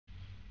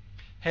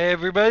Hey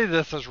everybody,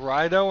 this is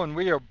Rydo, and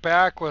we are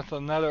back with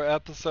another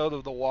episode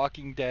of The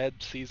Walking Dead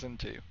Season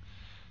 2.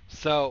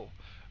 So,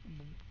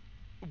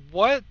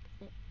 what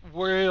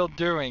we're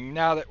doing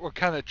now that we're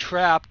kind of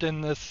trapped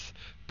in this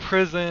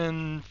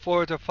prison,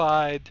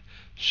 fortified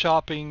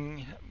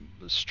shopping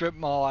strip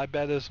mall, I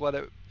bet is what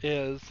it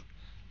is,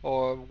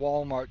 or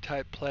Walmart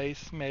type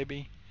place,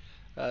 maybe.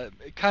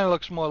 It kind of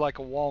looks more like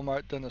a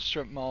Walmart than a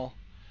strip mall.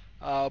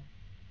 Uh,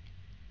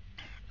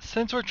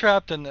 since we're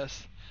trapped in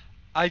this,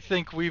 I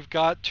think we've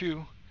got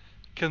to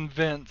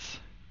convince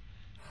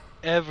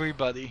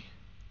everybody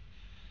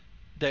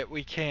that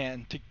we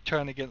can to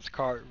turn against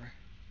Carter.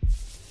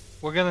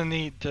 We're gonna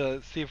need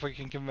to see if we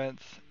can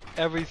convince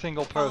every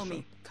single Follow person.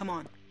 me. Come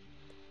on.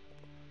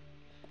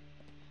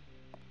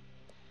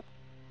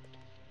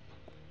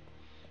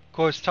 Of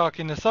course,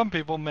 talking to some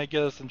people may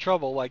get us in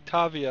trouble, like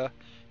Tavia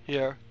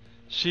here.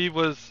 She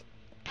was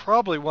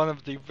probably one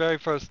of the very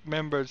first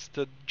members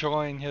to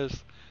join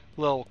his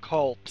little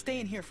cult.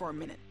 Stay in here for a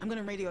minute. I'm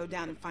gonna radio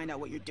down and find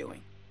out what you're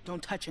doing.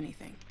 Don't touch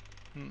anything.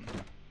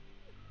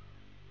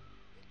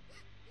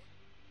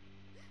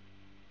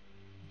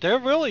 They're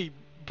really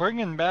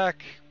bringing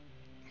back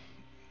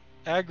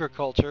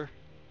agriculture.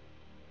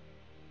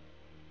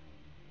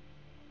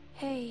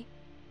 Hey.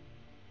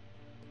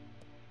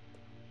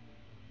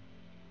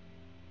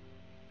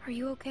 Are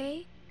you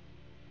okay?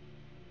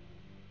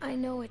 I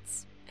know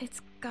it's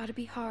gotta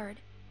be hard.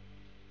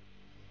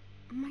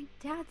 My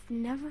dad's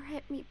never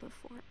hit me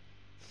before.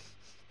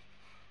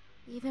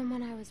 Even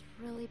when I was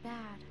really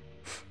bad.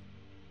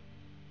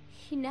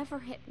 He never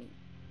hit me.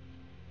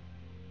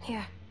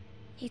 Yeah,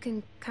 you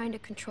can kinda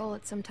control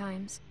it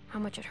sometimes, how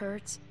much it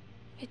hurts.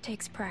 It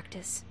takes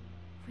practice.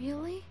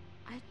 Really?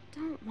 I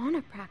don't want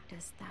to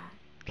practice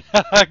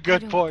that.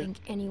 Good I don't point. think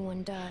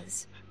anyone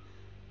does.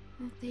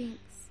 Well,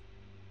 thanks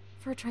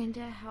for trying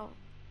to help.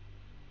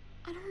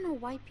 I don't know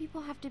why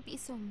people have to be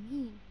so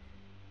mean.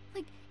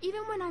 Like,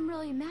 even when I'm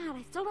really mad,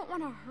 I still don't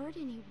want to hurt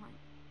anyone.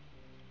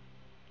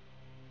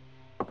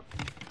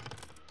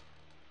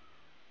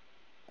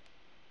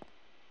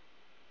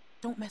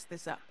 Don't mess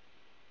this up.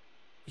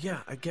 Yeah,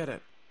 I get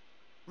it.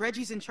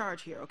 Reggie's in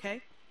charge here,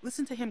 okay?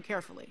 Listen to him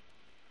carefully.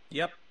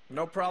 Yep,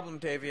 no problem,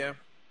 Tavia.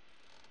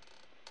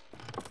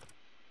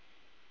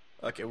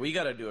 Okay, we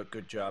gotta do a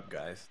good job,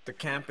 guys. The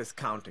camp is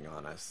counting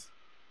on us.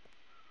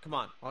 Come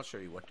on, I'll show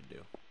you what to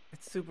do.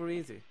 It's super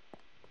easy.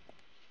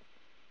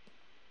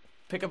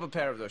 Pick up a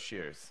pair of those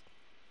shears.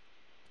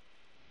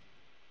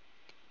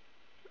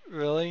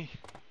 Really?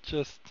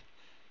 Just...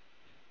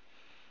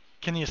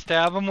 Can you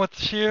stab him with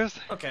the shears?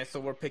 Okay, so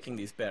we're picking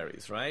these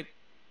berries, right?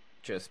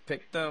 Just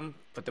pick them,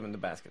 put them in the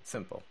basket.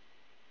 Simple.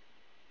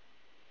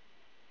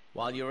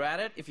 While you're at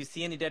it, if you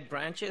see any dead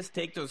branches,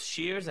 take those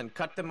shears and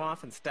cut them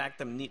off and stack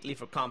them neatly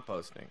for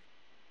composting.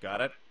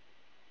 Got it?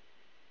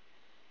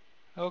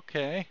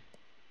 Okay.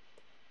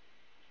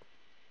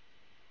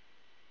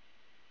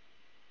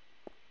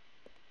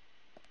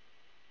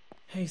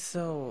 Hey,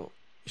 so,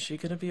 is she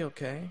gonna be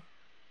okay?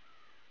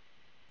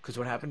 'Cause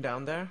what happened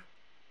down there?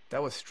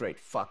 That was straight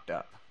fucked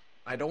up.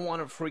 I don't want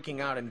her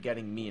freaking out and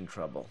getting me in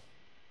trouble.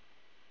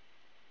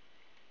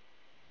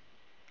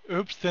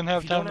 Oops, didn't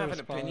have If you time don't to have an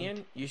respond.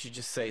 opinion, you should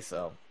just say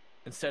so.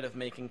 Instead of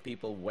making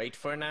people wait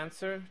for an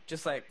answer,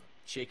 just like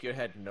shake your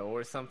head no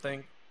or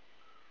something.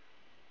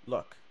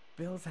 Look,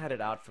 Bill's had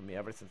it out for me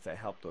ever since I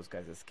helped those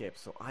guys escape,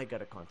 so I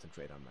gotta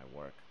concentrate on my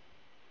work.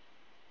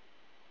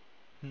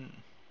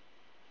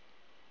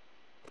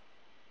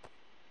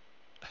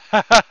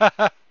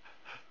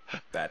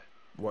 That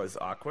was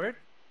awkward.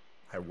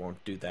 I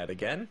won't do that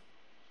again.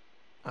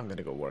 I'm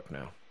gonna go work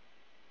now.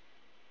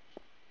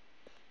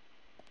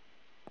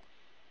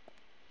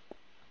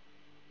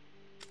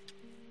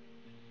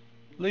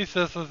 At least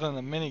this isn't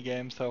a mini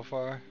game so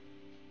far.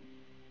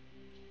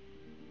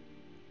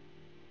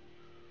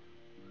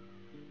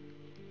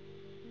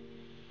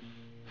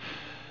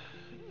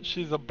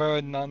 She's a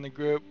burden on the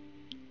group.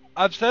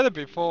 I've said it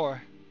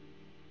before.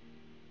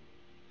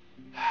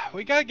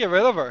 We gotta get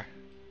rid of her.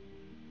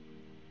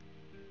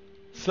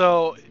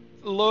 So,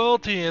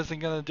 loyalty isn't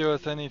gonna do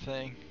us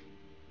anything.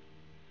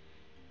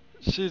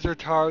 She's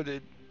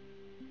retarded.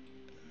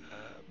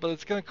 But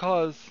it's gonna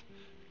cause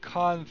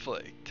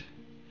conflict.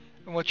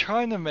 And we're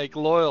trying to make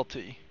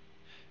loyalty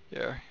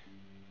here.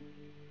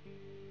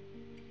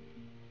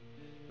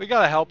 We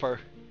gotta help her.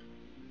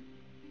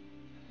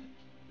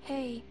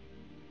 Hey.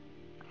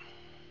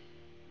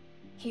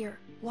 Here,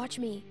 watch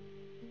me.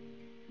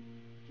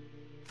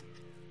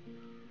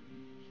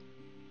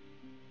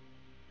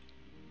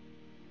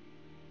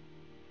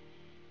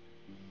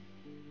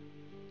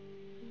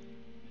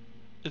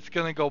 It's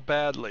gonna go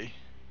badly.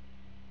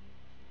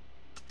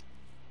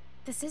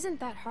 This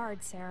isn't that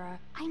hard, Sarah.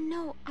 I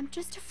know, I'm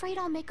just afraid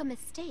I'll make a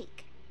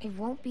mistake. It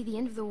won't be the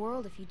end of the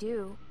world if you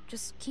do.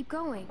 Just keep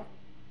going.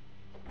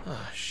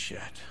 Ah,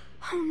 shit.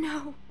 Oh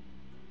no.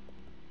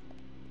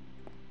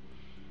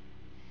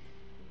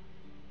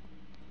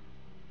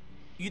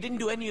 You didn't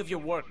do any of your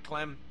work,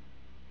 Clem.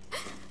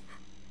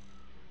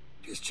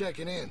 Just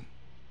checking in.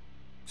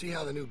 See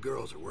how the new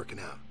girls are working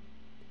out.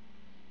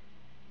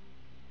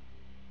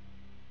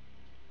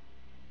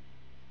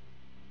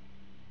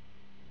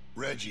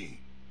 Reggie,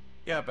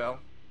 Yeah, Bill.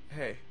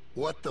 Hey.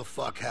 what the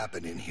fuck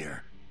happened in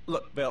here?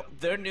 Look, Bill,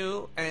 they're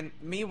new, and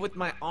me with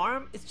my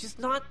arm, it's just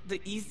not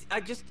the easy...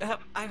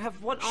 I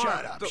have one arm.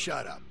 Shut up,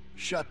 shut up.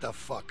 Shut the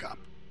fuck up.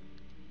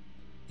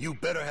 You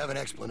better have an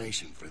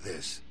explanation for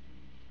this.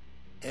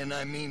 And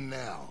I mean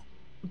now.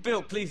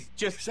 Bill, please,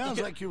 just... Sounds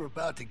like you were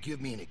about to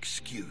give me an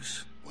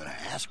excuse when I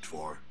asked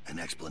for an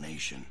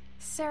explanation.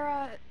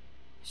 Sarah,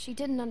 she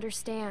didn't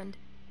understand.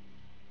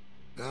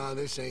 Nah,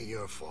 this ain't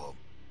your fault.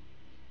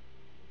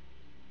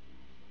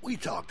 We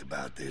talked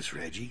about this,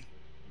 Reggie,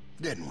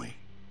 didn't we?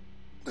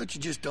 But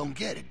you just don't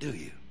get it, do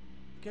you?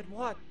 Get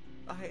what?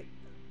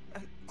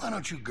 Why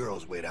don't you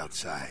girls wait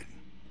outside?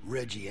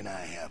 Reggie and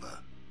I have a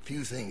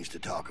few things to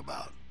talk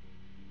about.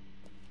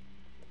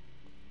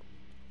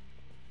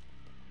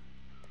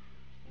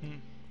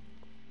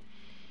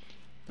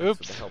 Thanks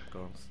Oops. for the help,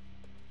 girls.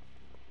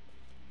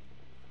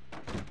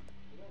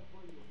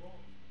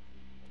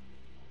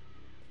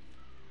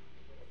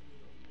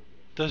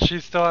 Does she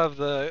still have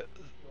the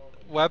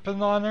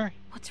weapon on her?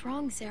 What's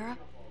wrong, Sarah?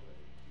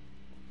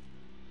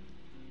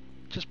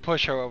 Just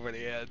push her over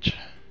the edge.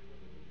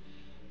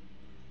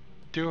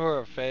 Do her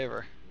a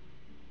favor.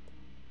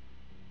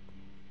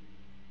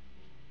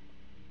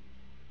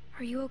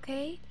 Are you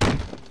okay?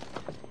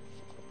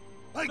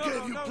 I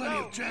gave you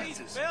plenty of chances.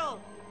 Please, Bill!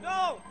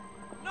 No!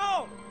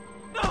 No!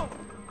 No!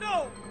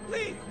 No!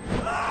 Please!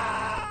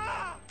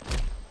 Ah!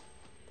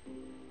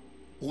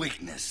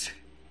 Weakness,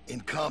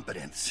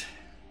 incompetence.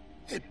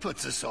 It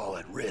puts us all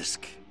at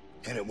risk,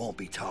 and it won't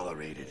be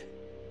tolerated.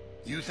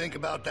 You think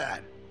about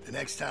that the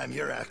next time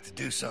you're asked to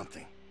do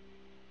something.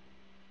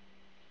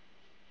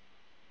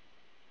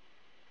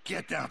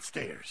 Get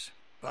downstairs.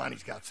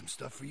 Bonnie's got some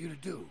stuff for you to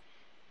do.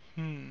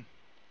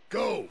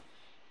 Go!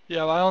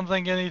 Yeah, well, I don't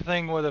think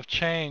anything would have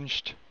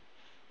changed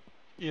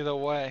either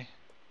way.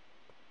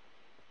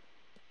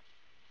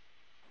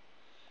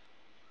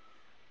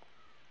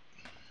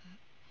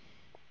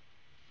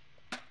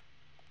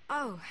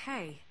 Oh,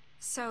 hey.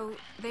 So,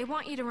 they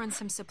want you to run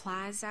some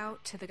supplies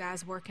out to the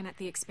guys working at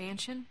the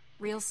expansion?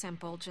 Real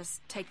simple,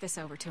 just take this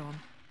over to them.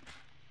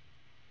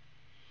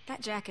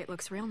 That jacket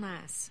looks real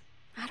nice.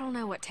 I don't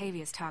know what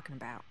Tavia's talking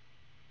about.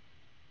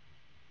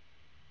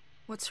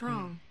 What's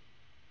wrong?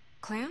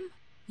 Clem?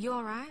 You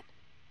alright?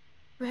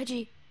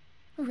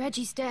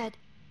 Reggie's dead.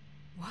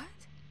 What?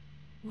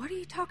 What are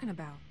you talking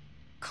about?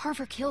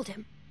 Carver killed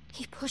him.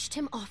 He pushed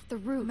him off the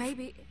roof.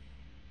 Maybe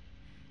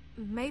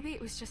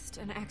it was just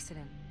an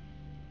accident.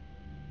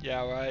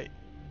 Yeah, right.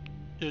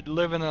 You're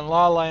living in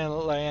La La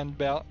Land,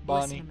 Listen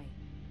Bonnie. to me.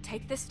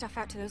 Take this stuff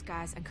out to those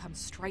guys and come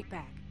straight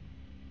back.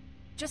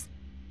 Just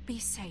be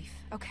safe,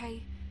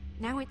 okay?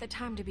 Now ain't the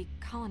time to be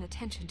calling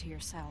attention to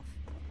yourself.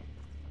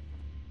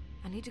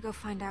 I need to go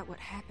find out what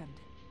happened.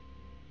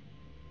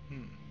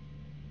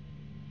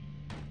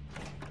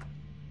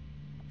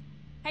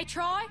 Hey,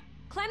 Troy!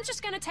 Clem's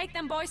just gonna take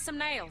them boys some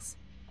nails.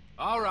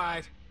 All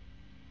right.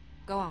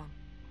 Go on.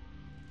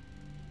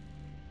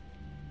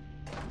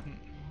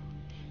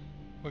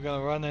 We're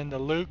gonna run into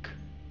Luke.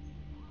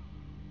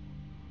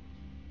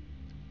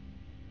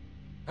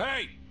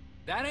 Hey,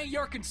 that ain't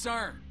your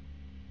concern.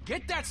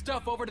 Get that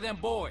stuff over to them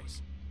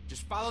boys.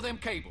 Just follow them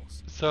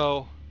cables.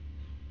 So,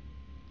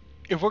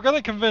 if we're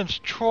gonna convince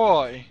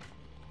Troy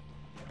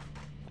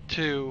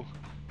to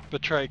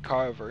betray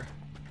Carver,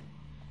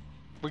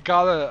 we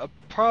gotta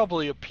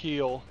probably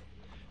appeal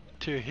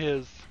to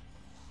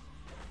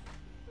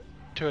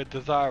a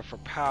desire for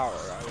power,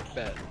 I would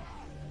bet.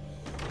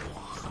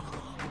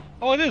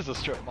 Oh, it is a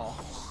strip mall.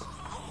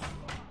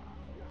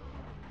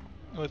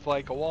 With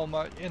like a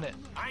Walmart in it.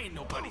 I ain't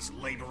nobody's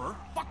laborer.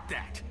 Fuck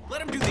that. Let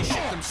them do this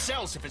shit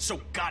themselves if it's so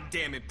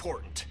goddamn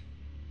important.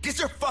 Get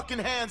your fucking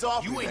hands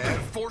off me, You ain't man.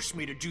 gonna force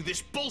me to do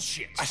this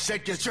bullshit. I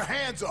said get your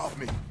hands off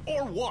me.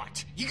 Or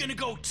what? You gonna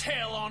go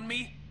tell on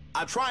me?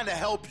 I'm trying to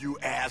help you,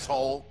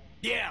 asshole.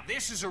 Yeah,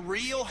 this is a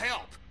real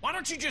help. Why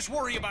don't you just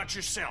worry about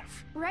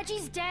yourself?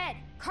 Reggie's dead.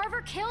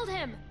 Carver killed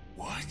him.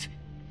 What?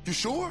 You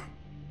sure?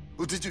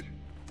 Or did you...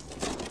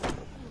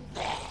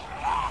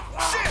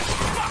 Shit!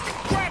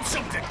 Fuck! Grab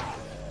something!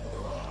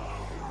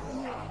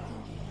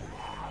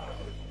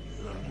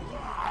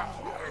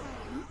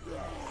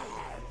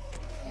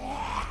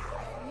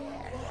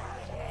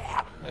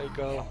 There you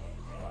go.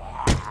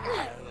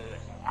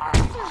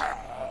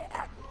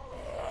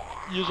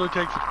 Usually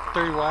takes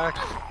 3 whacks.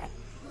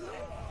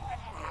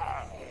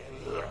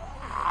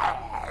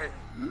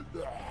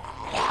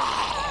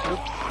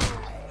 Oops.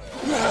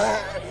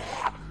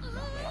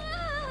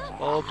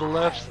 Hold the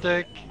left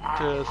stick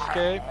to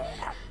escape.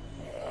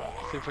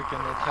 See if we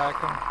can attack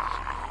him.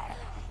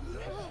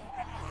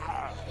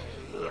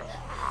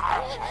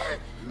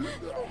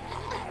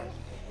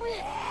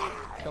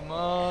 Come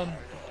on.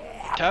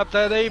 Tap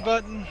that A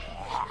button.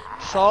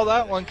 Saw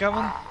that one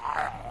coming.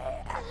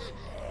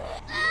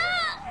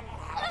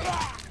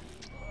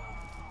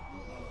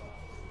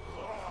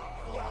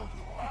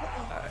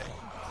 Alright.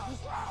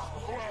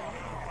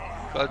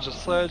 Dodge the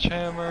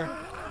sledgehammer.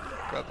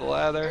 Grab the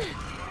ladder.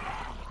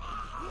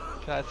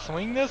 Can I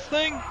swing this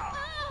thing?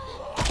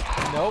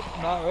 Nope,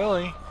 not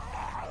really.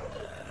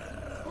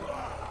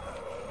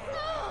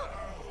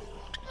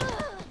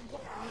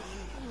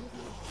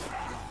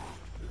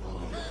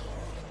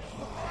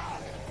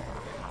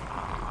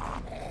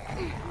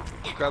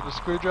 Grab a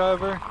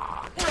screwdriver.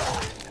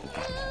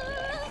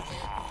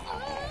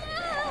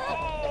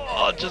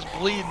 Oh, just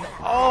bleeding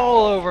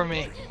all over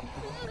me.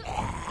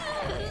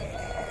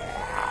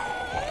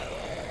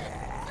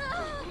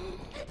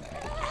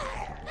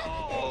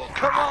 Oh,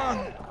 come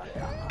on.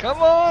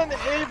 Come on,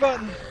 A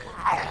button.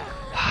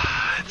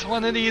 It's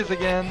one of these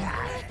again.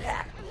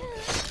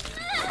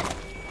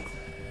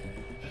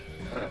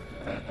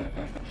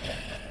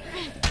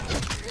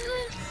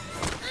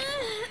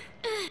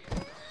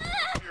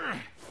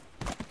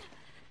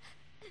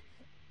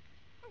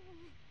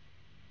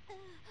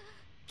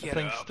 Get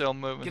Thing's up. still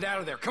moving. Get out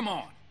of there, come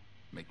on.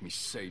 Make me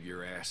save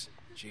your ass.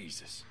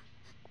 Jesus.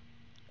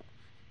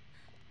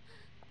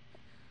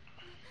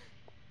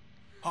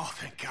 Oh,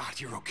 thank God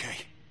you're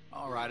okay.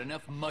 All right,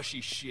 enough mushy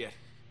shit.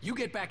 You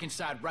get back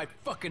inside right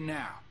fucking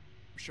now.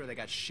 I'm sure they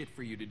got shit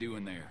for you to do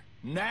in there.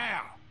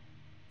 Now!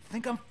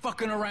 Think I'm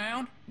fucking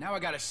around? Now I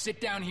gotta sit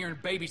down here and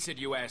babysit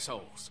you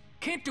assholes.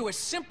 Can't do a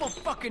simple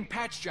fucking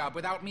patch job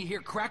without me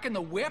here cracking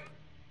the whip?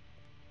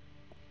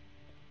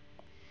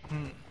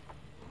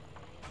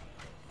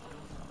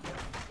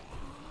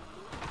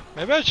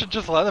 Maybe I should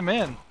just let him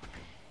in.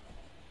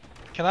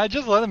 Can I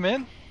just let him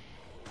in?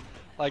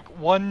 Like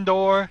one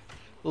door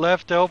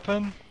left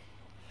open.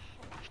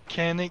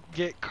 Can it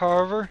get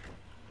Carver?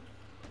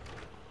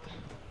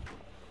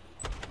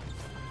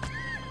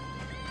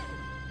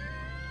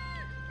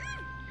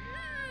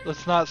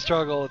 Let's not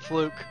struggle, it's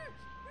Luke.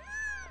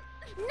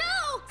 No!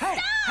 Hey,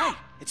 Stop!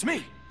 hey, it's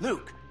me,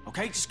 Luke.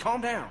 Okay, just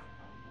calm down.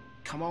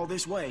 Come all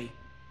this way.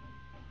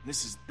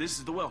 This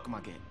is the welcome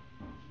I get.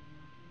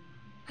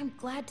 I'm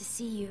glad to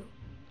see you.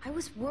 I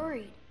was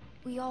worried.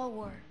 We all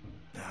were.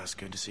 No, it's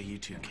good to see you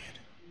too, kid.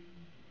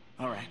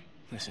 All right,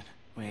 listen,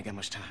 we ain't got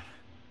much time.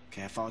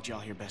 Okay, I followed y'all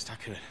here best I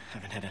could.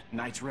 Haven't had a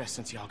night's rest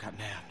since y'all got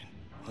nabbed.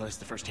 And, well, it's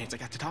the first chance I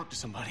got to talk to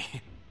somebody.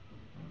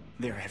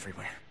 They're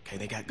everywhere. Okay,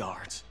 they got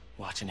guards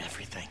watching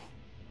everything.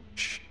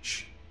 Shh,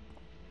 shh.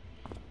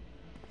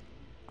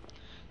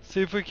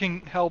 See if we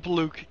can help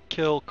Luke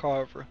kill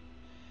Carver.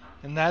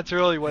 And that's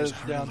really what There's it's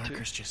a herd of down to.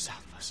 lurkers just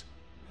south of us.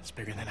 It's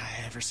bigger than I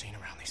ever seen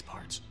around these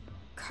parts.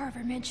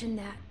 Carver mentioned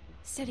that.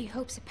 Said he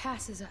hopes it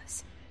passes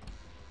us.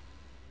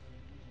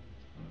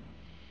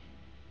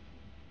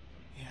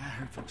 Yeah, I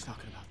heard folks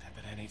talking about that,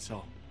 but that ain't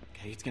so.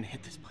 Okay, it's gonna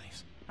hit this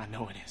place. I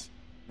know it is.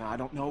 Now, I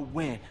don't know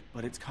when,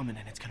 but it's coming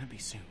and it's gonna be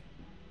soon.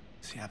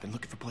 See, I've been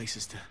looking for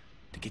places to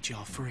get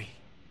y'all free,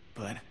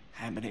 but I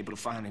haven't been able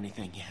to find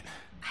anything yet.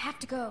 I have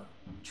to go.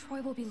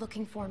 Troy will be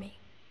looking for me.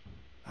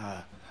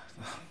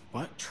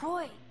 What?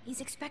 Troy! He's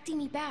expecting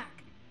me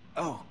back.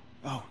 Oh,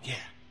 yeah.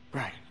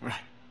 Right.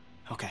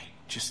 Okay,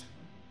 just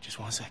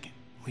 1 second.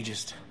 We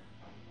just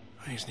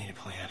need a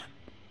plan.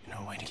 You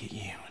know, a way to get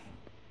you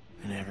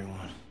and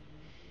everyone.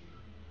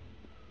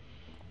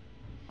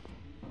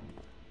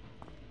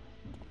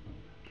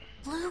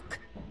 Luke!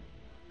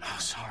 Oh,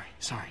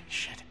 sorry,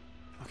 shit.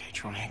 Okay,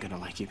 Troy ain't gonna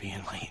like you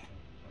being late.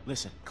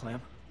 Listen,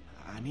 Clem,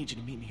 I need you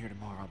to meet me here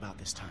tomorrow about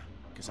this time.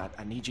 Because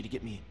I need you to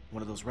get me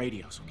one of those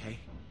radios, okay?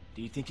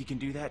 Do you think you can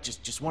do that?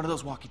 Just one of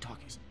those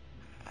walkie-talkies.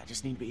 I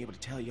just need to be able to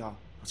tell y'all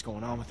what's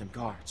going on with them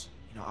guards.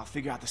 You know, I'll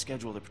figure out the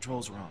schedule the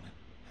patrols are on.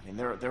 I mean,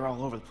 they're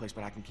all over the place,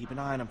 but I can keep an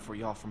eye on them for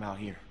y'all from out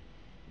here.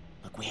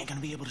 Look, we ain't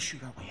gonna be able to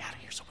shoot our way out of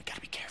here, so we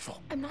gotta be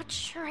careful. I'm not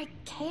sure I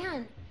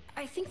can.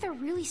 I think they're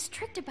really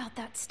strict about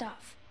that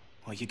stuff.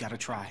 Well, you gotta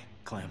try,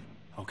 Clem,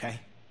 okay?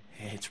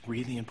 It's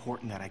really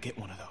important that I get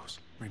one of those.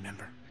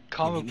 Remember,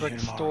 Comic book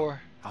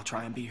store. I'll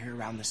try and be here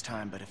around this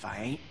time, but if I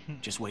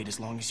ain't, just wait as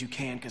long as you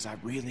can, because I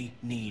really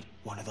need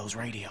one of those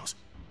radios.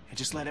 And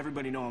just let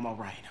everybody know I'm all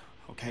right,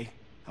 okay?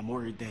 I'm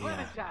worried they,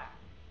 Clementine,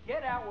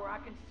 get out where I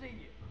can see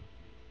you.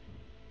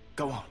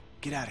 Go on,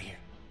 get out of here.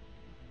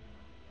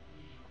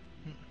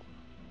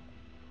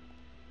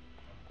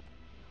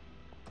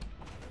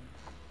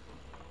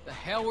 The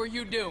hell were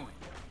you doing?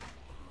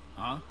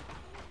 Huh?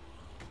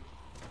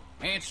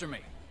 Answer me.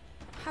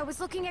 I was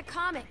looking at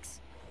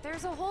comics.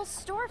 There's a whole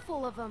store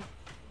full of them.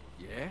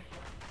 Yeah?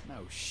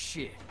 No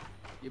shit.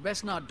 You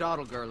best not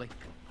dawdle, girlie.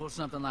 Pull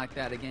something like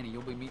that again and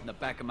you'll be meeting the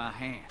back of my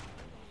hand.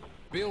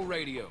 Bill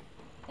Radio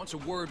wants a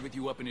word with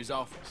you up in his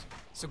office.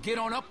 So get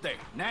on up there,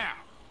 now!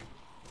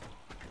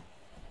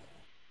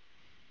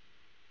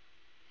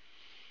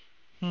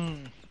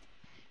 Can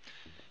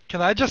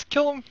I just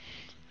kill him?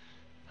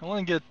 I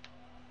want to get...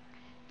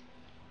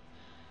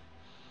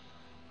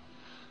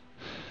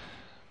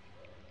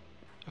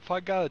 If I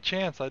got a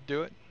chance, I'd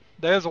do it.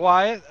 There's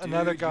Wyatt,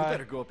 another guy. You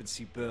better go up and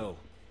see Bill.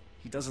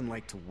 He doesn't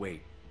like to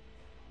wait.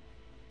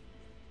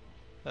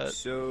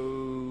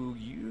 So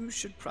you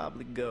should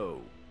probably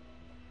go.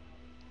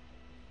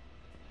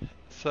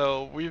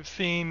 So we've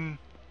seen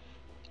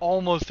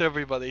almost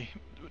everybody.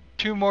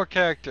 2 more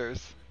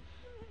characters.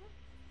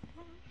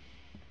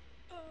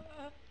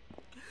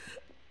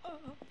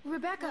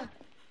 Rebecca!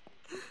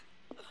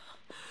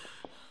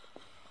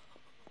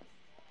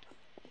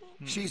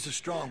 She's a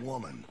strong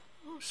woman,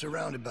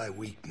 surrounded by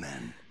weak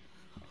men.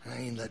 I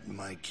ain't letting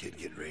my kid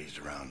get raised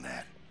around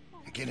that.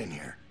 Get in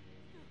here.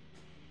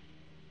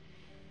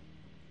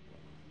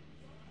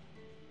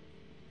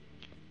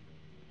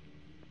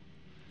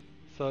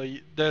 So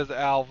there's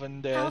Alvin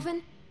dead.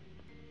 Alvin?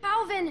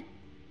 Alvin!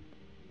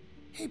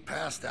 He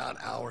passed out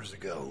hours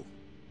ago.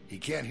 He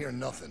can't hear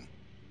nothing.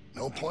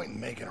 No point in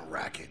making a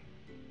racket.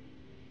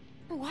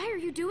 Why are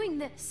you doing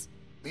this?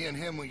 Me and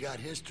him, we got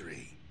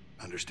history.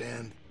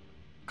 Understand?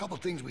 A couple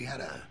things we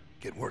had to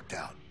get worked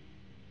out.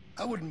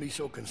 I wouldn't be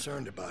so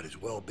concerned about his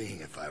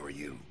well-being if I were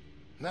you.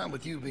 Not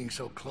with you being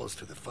so close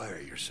to the fire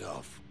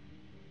yourself.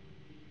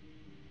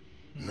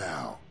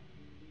 Now.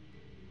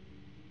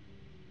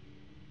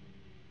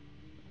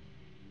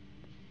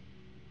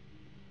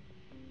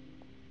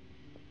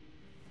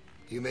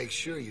 You make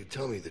sure you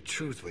tell me the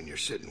truth when you're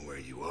sitting where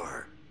you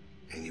are,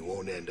 and you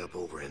won't end up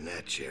over in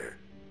that chair.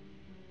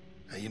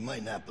 Now, you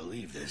might not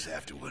believe this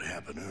after what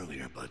happened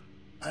earlier, but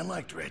I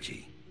liked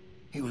Reggie.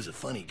 He was a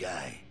funny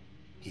guy.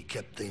 He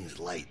kept things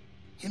light.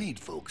 You need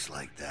folks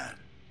like that.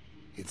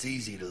 It's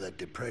easy to let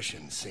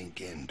depression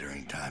sink in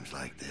during times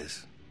like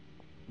this.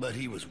 But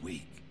he was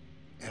weak.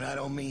 And I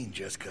don't mean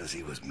just 'cause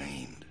he was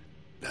maimed.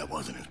 That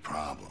wasn't his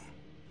problem.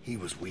 He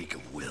was weak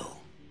of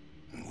will,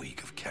 and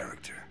weak of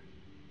character.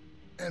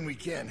 And we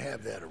can't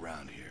have that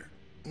around here.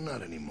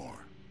 Not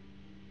anymore.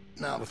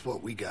 Not with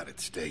what we got at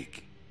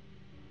stake.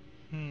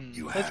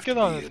 You Let's have get to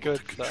on be his able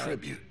good to side.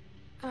 contribute.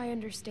 I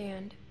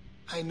understand.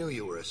 I knew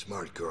you were a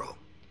smart girl.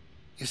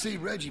 You see,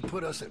 Reggie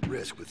put us at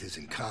risk with his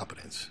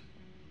incompetence.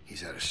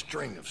 He's had a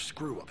string of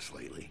screw-ups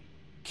lately.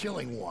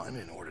 Killing one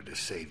in order to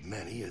save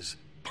many is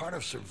part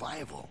of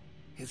survival.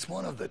 It's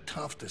one of the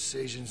tough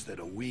decisions that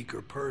a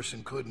weaker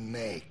person couldn't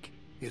make.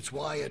 It's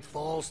why it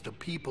falls to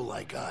people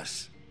like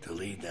us to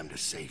lead them to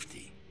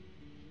safety.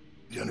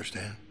 You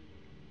understand?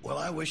 Well,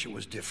 I wish it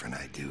was different,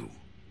 I do.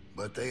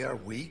 But they are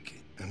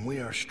weak, and we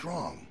are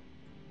strong.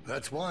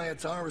 That's why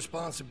it's our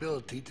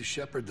responsibility to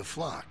shepherd the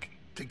flock,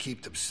 to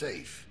keep them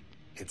safe.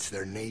 It's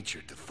their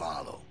nature to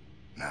follow,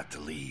 not to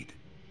lead.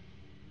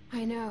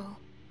 I know.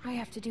 I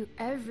have to do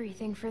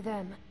everything for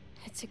them.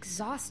 It's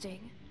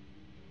exhausting.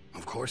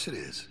 Of course it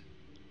is.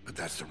 But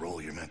that's the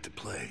role you're meant to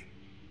play.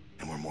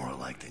 And we're more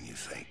alike than you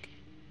think.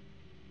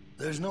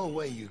 There's no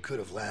way you could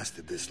have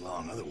lasted this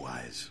long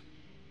otherwise.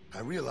 I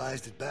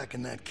realized it back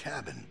in that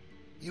cabin.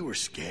 You were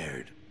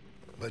scared.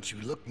 But you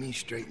looked me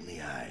straight in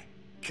the eye.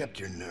 Kept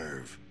your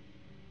nerve.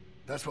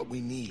 That's what we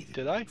need.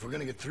 Did I? If we're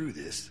gonna get through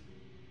this,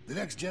 the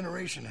next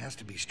generation has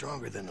to be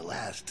stronger than the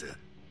last to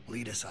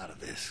lead us out of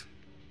this.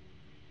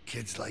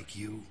 Kids like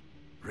you,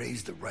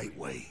 raised the right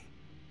way.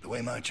 The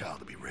way my child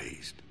will be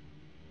raised.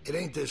 It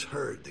ain't this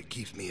hurt that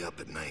keeps me up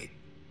at night.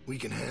 We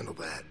can handle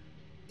that.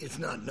 It's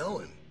not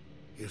knowing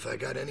if I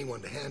got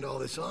anyone to hand all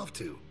this off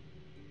to.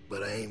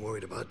 But I ain't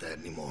worried about that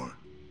anymore.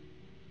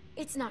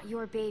 It's not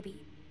your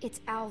baby. It's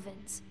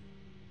Alvin's.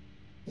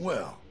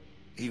 Well,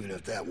 even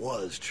if that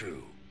was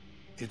true,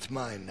 it's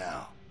mine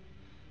now.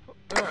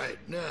 All right,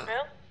 now.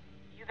 Bill,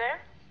 you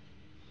there?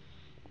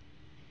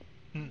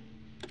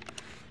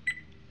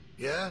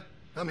 Yeah,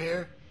 I'm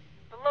here.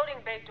 The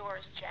loading bay door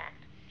is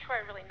jacked. Troy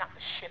really knocked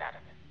the shit out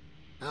of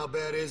it. How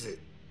bad is it?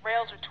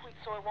 Rails are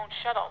tweaked so it won't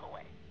shut all the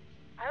way.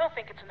 I don't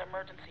think it's an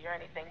emergency or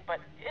anything,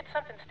 but it's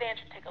something Stan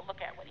should take a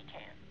look at when he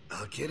can.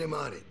 I'll get him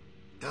on it.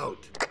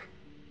 Out.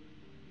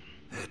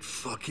 That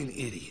fucking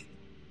idiot.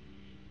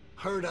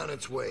 Heard on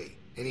its way,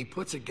 and he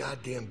puts a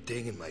goddamn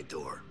ding in my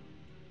door.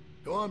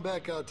 Go on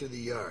back out to the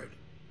yard.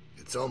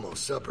 It's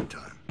almost supper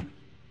time.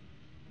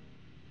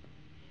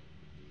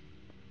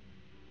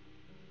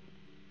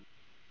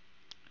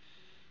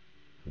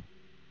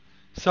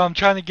 So I'm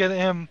trying to get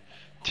him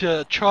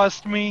to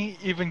trust me,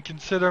 even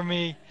consider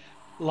me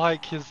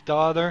like his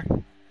daughter.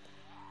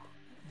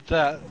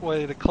 That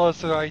way, the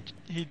closer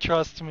he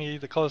trusts me,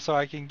 the closer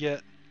I can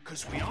get.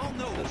 Because we all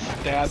know to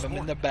stab him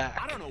in the back.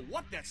 I don't know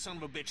what that son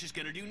of a bitch is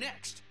gonna do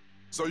next.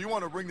 So you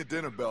want to ring the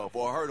dinner bell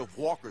for a herd of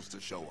walkers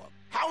to show up?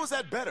 How is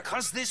that better?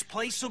 Because this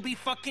place will be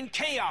fucking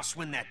chaos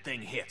when that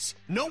thing hits.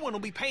 No one will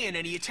be paying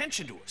any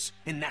attention to us.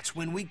 And that's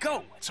when we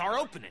go. It's our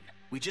opening.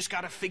 We just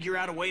gotta figure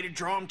out a way to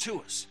draw them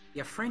to us.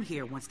 Your friend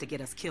here wants to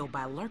get us killed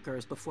by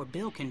lurkers before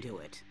Bill can do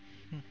it.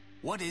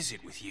 What is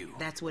it with you?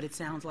 That's what it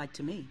sounds like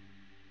to me.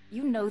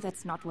 You know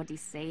that's not what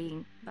he's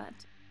saying, but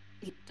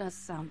it does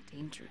sound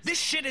dangerous. This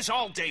shit is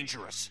all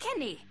dangerous.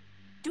 Kenny,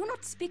 do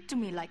not speak to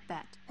me like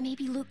that.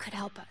 Maybe Luke could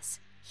help us.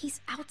 He's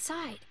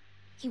outside.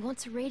 He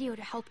wants a radio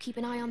to help keep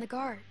an eye on the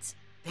guards.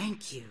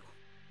 Thank you.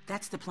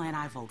 That's the plan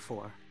I vote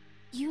for.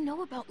 You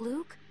know about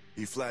Luke?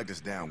 He flagged us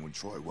down when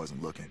Troy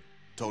wasn't looking.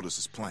 Told us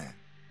his plan.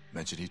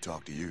 Mentioned he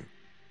talked to you.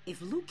 If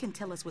Luke can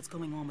tell us what's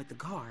going on with the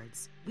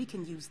guards, we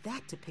can use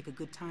that to pick a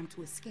good time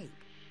to escape.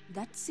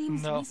 That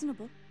seems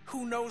reasonable.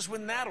 Who knows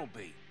when that'll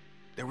be?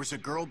 There was a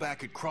girl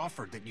back at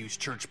Crawford that used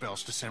church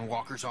bells to send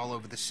walkers all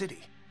over the city.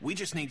 We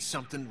just need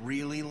something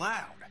really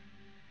loud.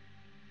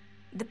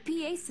 The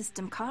PA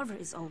system Carver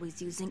is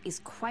always using is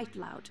quite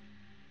loud.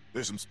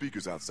 There's some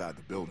speakers outside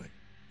the building,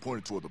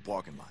 pointed toward the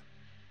parking lot.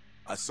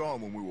 I saw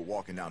them when we were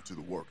walking out to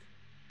the work.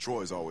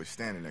 Troy's always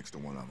standing next to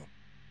one of them.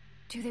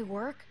 Do they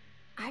work?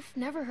 I've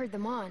never heard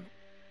them on.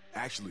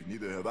 Actually,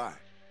 neither have I.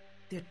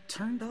 They're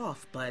turned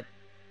off, but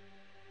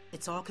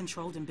it's all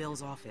controlled in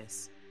Bill's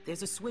office.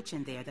 There's a switch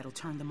in there that'll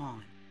turn them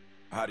on.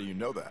 How do you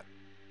know that?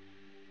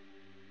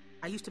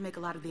 I used to make a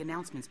lot of the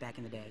announcements back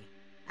in the day.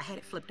 I had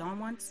it flipped on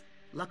once.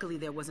 Luckily,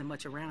 there wasn't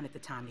much around at the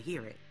time to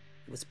hear it.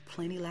 It was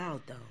plenty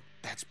loud, though.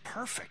 That's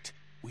perfect.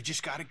 We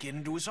just gotta get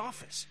into his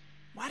office.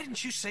 Why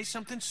didn't you say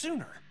something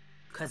sooner?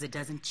 'Cause it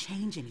doesn't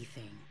change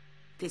anything.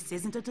 This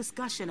isn't a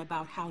discussion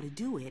about how to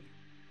do it.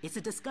 It's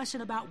a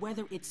discussion about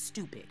whether it's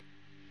stupid.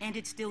 And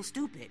it's still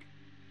stupid.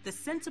 The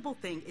sensible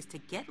thing is to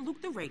get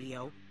Luke the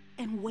radio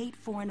and wait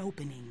for an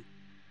opening.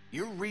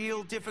 You're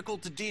real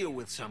difficult to deal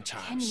with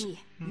sometimes. Kenny.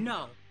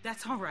 No,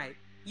 that's all right.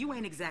 You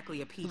ain't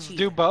exactly a peach Do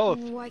either. both.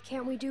 Why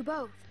can't we do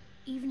both?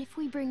 Even if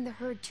we bring the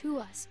herd to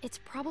us, it's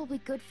probably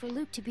good for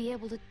Luke to be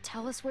able to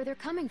tell us where they're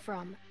coming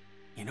from.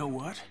 You know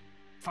what?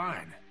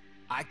 Fine.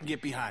 I can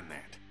get behind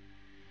that.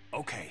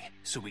 Okay,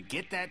 so we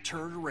get that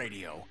turd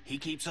radio. He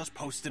keeps us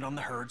posted on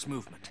the herd's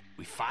movement.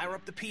 We fire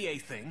up the PA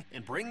thing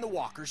and bring the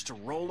walkers to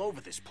roll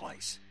over this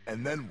place.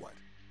 And then what?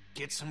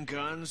 Get some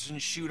guns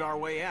and shoot our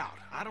way out.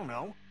 I don't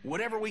know.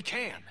 Whatever we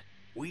can.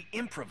 We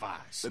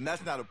improvise. Then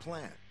that's not a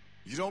plan.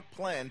 You don't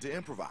plan to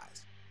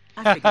improvise.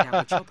 I figured out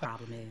what your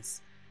problem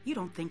is. You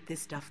don't think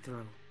this stuff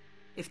through.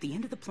 If the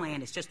end of the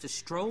plan is just to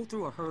stroll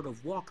through a herd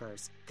of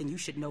walkers, then you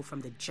should know from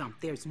the jump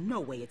there's no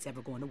way it's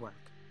ever going to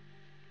work.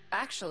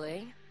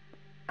 Actually,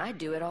 I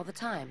do it all the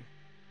time.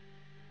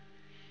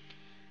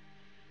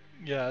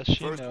 Yeah, she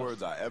First knows.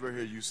 words I ever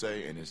hear you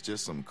say, and it's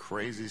just some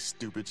crazy,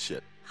 stupid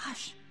shit.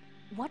 Hush.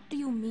 What do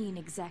you mean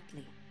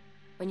exactly?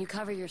 When you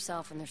cover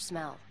yourself in their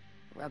smell,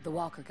 rub the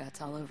walker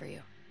guts all over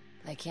you.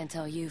 They can't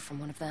tell you from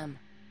one of them.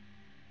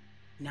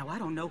 Now I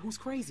don't know who's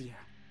crazier.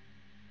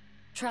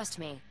 Trust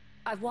me,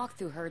 I've walked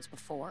through herds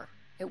before.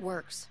 It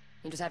works.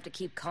 You just have to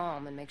keep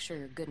calm and make sure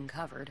you're good and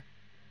covered.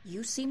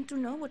 You seem to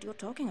know what you're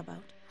talking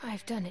about.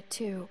 I've done it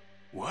too.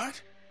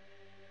 What?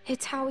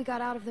 It's how we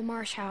got out of the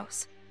marsh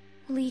house.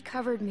 Lee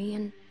covered me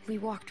and we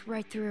walked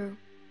right through.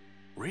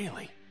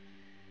 Really?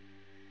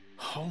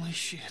 Holy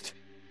shit.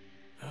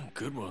 Oh,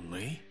 good one,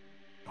 Lee.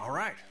 All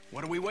right,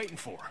 what are we waiting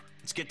for?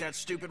 Let's get that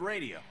stupid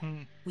radio.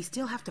 We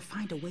still have to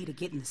find a way to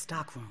get in the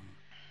stockroom.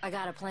 I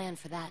got a plan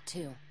for that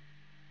too.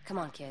 Come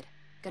on, kid.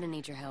 Gonna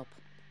need your help.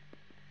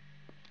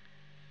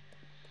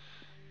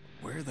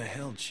 Where the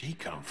hell'd she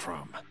come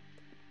from?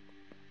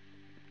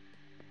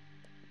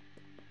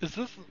 This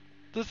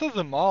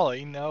isn't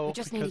Molly, no, We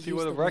just need because to he use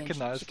would the have winch.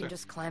 recognized She her. can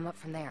just climb up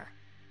from there.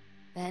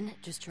 Then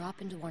just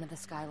drop into one of the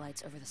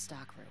skylights over the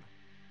stockroom.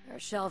 There are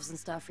shelves and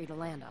stuff for you to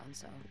land on,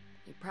 so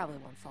you probably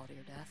won't fall to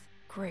your death.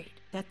 Great.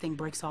 That thing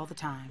breaks all the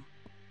time.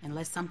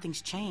 Unless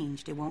something's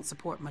changed, it won't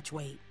support much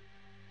weight.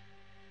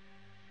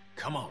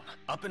 Come on,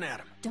 up and at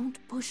him.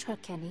 Don't push her,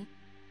 Kenny.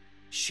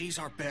 She's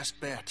our best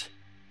bet.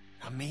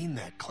 I mean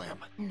that, Clem.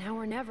 Now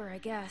or never, I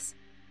guess.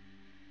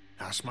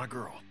 That's my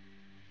girl.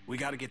 We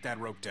gotta get that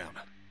rope down.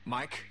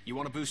 Mike, you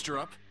wanna boost her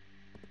up?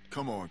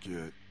 Come on,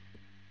 kid.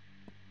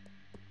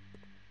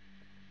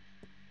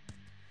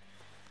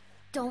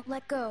 Don't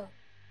let go.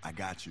 I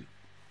got you.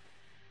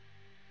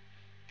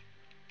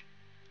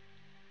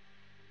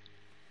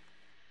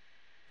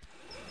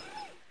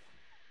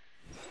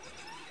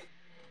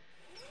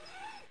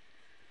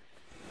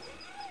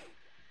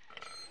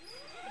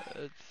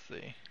 Let's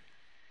see.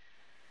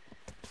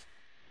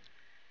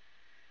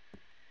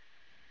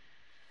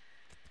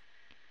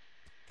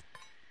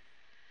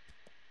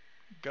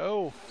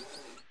 Go.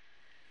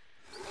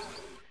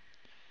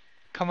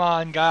 Come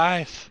on,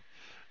 guys.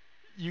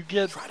 You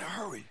Try to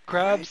hurry.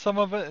 grab right? some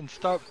of it and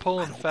start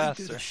pulling I don't think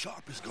faster. they're the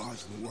sharpest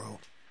guards in the world,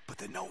 but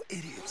they're no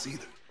idiots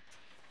either.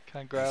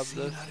 Can I grab See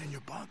this? that in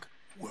your bunk?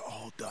 We're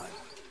all done.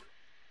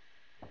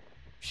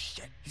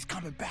 Shit, he's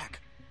coming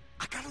back.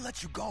 I gotta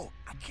let you go.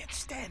 I can't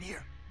stand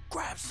here.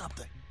 Grab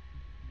something.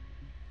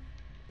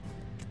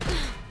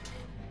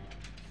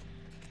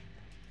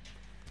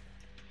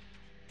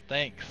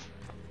 Thanks.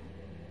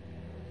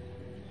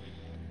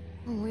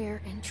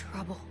 We're in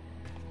trouble.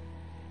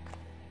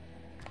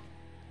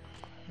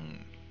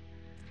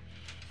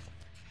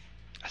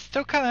 I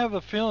still kind of have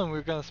a feeling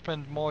we're going to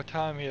spend more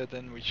time here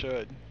than we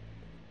should.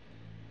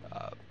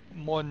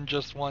 More than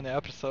just one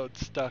episode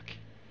stuck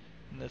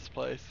in this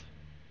place.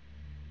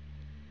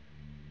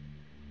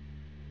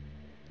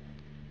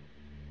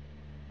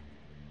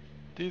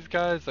 These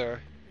guys are...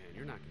 Man,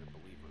 you're not gonna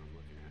believe what I'm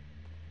looking at.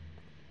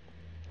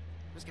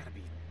 There's gotta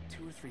be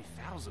 2,000 or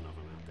 3,000 of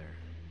them out there.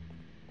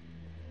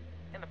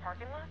 In the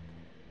parking lot?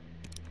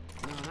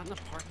 No, not in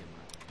the parking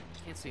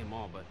lot. Can't see them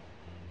all, but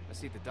I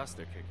see the dust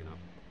they're kicking up.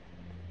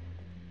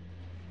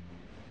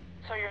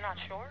 So you're not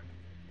sure?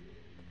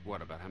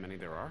 What, about how many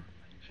there are?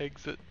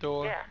 Exit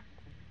door. Yeah.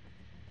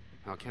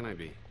 How can I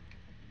be?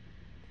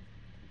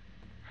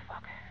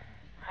 Fuck.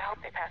 I hope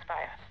they pass by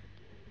us.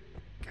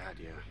 God,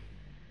 yeah.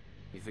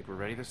 You think we're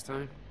ready this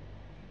time?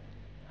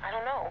 I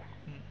don't know.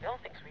 Bill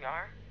thinks we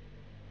are.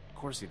 Of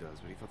course he does,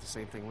 but he thought the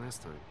same thing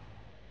last time.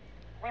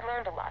 We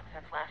learned a lot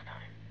since last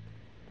time.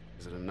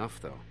 Is it enough,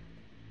 though?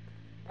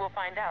 We'll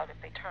find out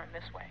if they turn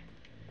this way.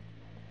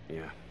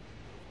 Yeah.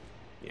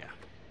 Yeah.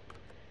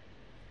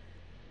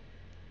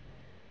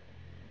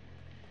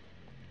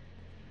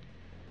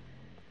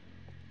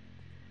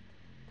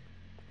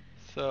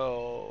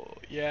 So,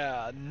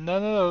 yeah,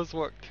 none of those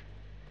worked.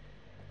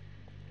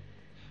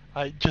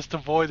 I just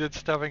avoided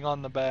stepping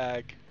on the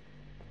bag.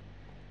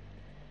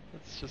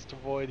 Let's just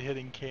avoid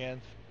hitting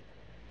cans.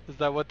 Is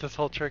that what this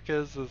whole trick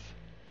is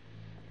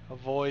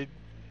avoid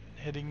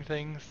hitting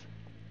things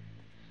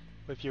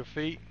with your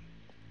feet?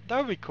 That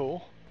would be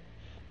cool.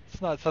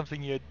 It's not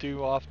something you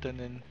do often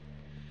in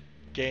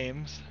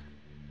games.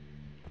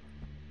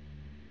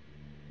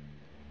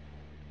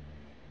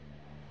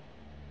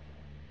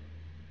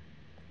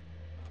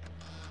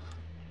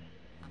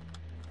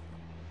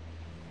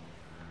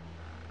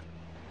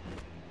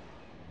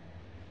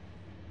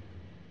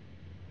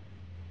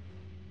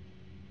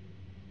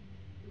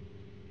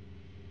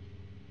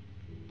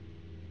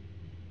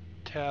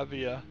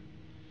 Tavia.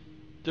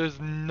 There's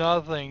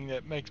nothing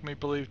that makes me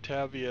believe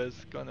Tavia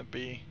is gonna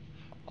be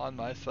on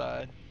my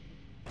side.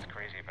 It's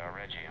crazy about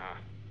Reggie, huh?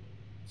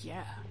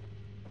 Yeah.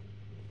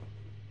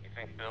 You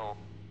think Bill...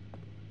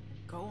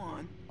 Go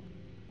on.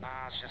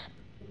 Nah, it's just...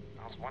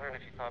 I was wondering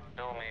if you thought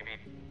Bill maybe...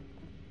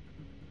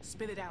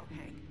 Spit it out,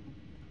 Hank.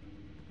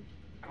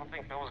 I don't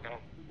think Bill was gonna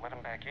let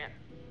him back in.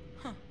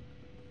 Huh.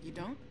 You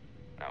don't?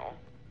 No.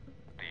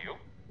 Do you?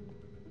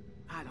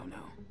 I don't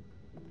know.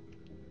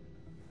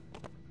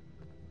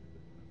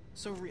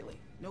 So really,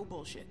 no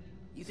bullshit.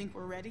 You think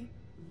we're ready?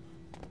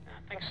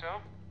 I think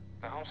so.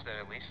 The homestead,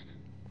 at least.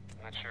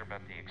 I'm not sure about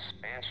the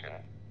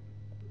expansion.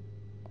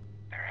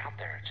 They're out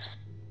there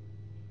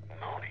just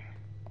moaning.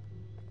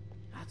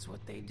 That's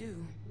what they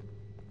do.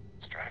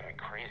 It's driving me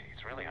crazy.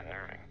 It's really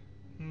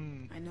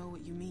unnerving. I know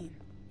what you mean.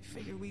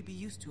 Figure we'd be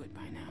used to it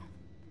by now.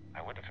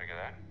 I wouldn't figure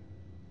that.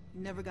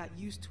 You never got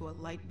used to a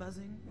light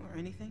buzzing or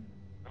anything?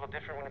 A little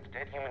different when it's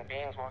dead human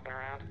beings walking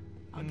around.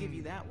 I'll give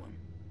you that one.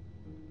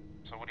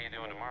 So what are you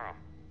doing tomorrow?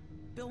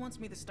 Bill wants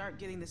me to start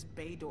getting this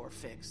bay door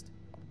fixed.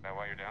 Is that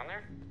why you're down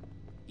there?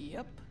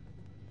 Yep.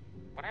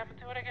 What happened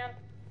to it again?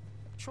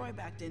 Troy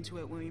backed into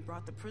it when we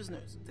brought the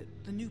prisoners,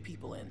 the new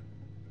people in.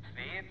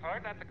 See, it's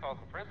hard not to call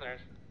them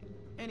prisoners.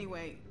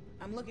 Anyway,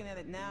 I'm looking at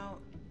it now.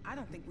 I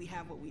don't think we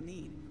have what we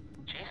need.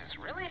 Jesus,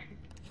 really?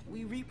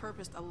 We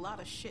repurposed a lot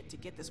of shit to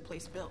get this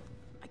place built.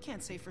 I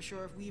can't say for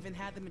sure if we even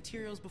had the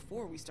materials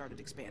before we started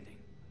expanding.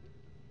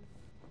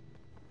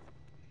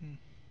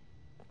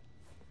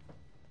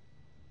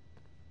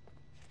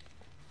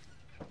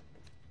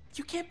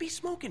 You can't be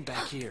smoking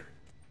back here.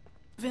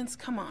 Vince,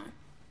 come on.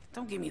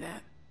 Don't give me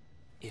that.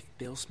 If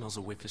Bill smells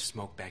a whiff of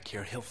smoke back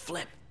here, he'll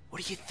flip.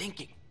 What are you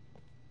thinking?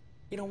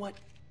 You know what?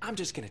 I'm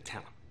just gonna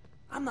tell him.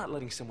 I'm not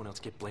letting someone else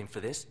get blamed for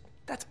this.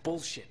 That's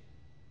bullshit.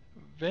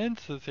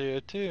 Vince is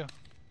here too.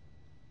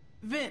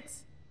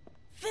 Vince!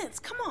 Vince,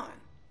 come on!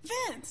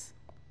 Vince!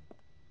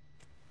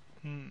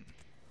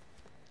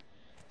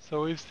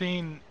 So we've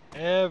seen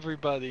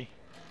everybody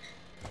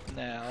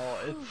now,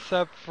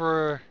 except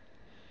for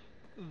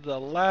the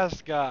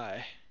last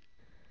guy.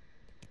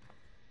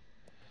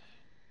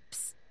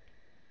 Psst.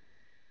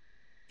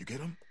 You get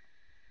him?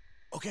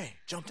 Okay,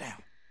 jump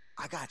down.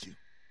 I got you.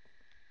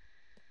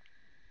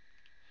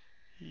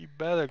 He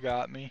better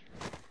got me.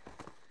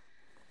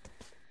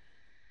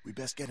 We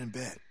best get in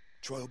bed.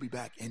 Troy will be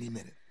back any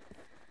minute.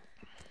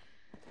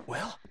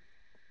 Well?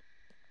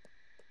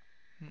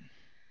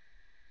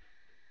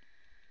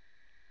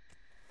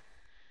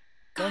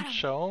 Don't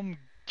show him,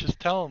 just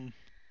tell him.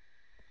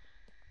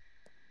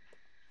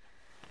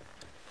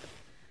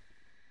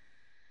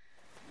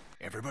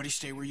 Everybody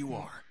stay where you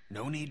are.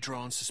 No need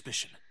drawing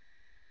suspicion.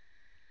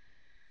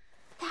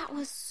 That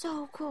was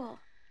so cool.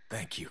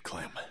 Thank you,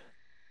 Clem.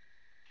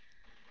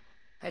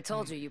 I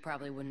told you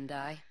probably wouldn't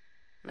die.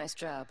 Nice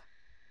job.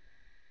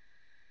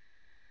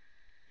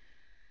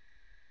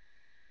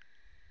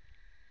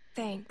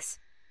 Thanks.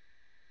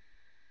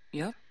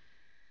 Yep.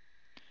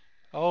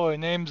 Oh, her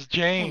name's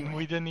Jane. Anyway,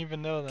 we didn't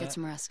even know that. Get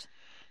some rest.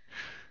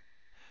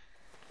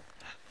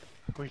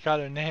 We got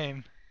her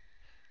name.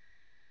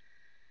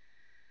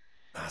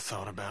 I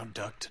thought about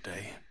Duck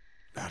today.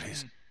 About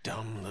his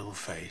dumb little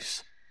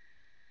face.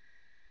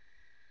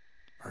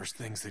 First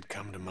things that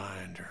come to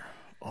mind are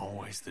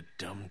always the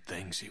dumb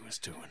things he was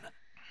doing.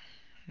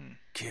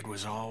 Kid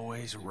was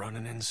always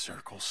running in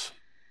circles.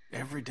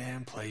 Every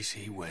damn place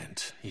he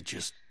went, he'd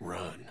just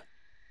run.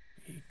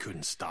 You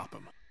couldn't stop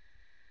him.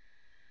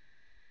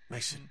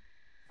 Makes it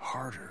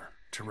harder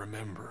to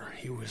remember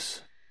he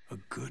was a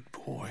good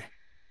boy.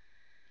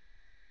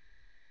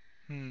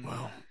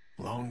 Well,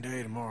 long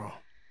day tomorrow.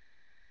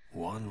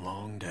 One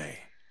long day.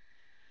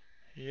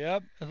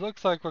 Yep, it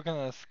looks like we're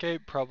gonna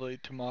escape probably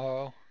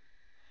tomorrow.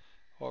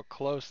 Or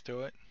close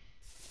to it.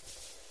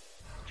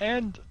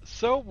 And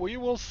so we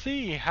will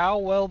see how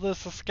well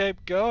this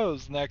escape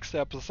goes next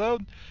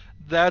episode.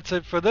 That's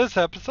it for this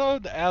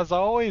episode. As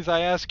always,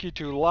 I ask you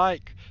to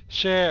like,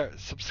 share,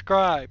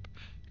 subscribe,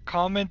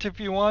 comment if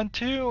you want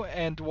to,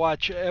 and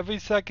watch every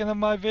second of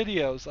my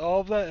videos.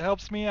 All of that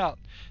helps me out.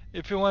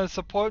 If you want to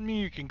support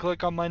me, you can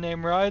click on my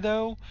name,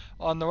 Rydo.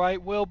 On the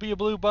right will be a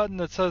blue button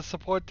that says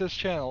support this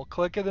channel.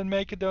 Click it and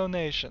make a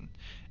donation.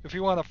 If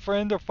you want a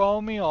friend or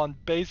follow me on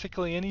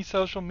basically any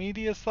social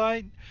media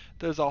site,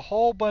 there's a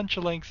whole bunch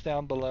of links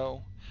down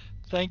below.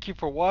 Thank you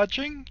for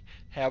watching.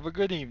 Have a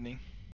good evening.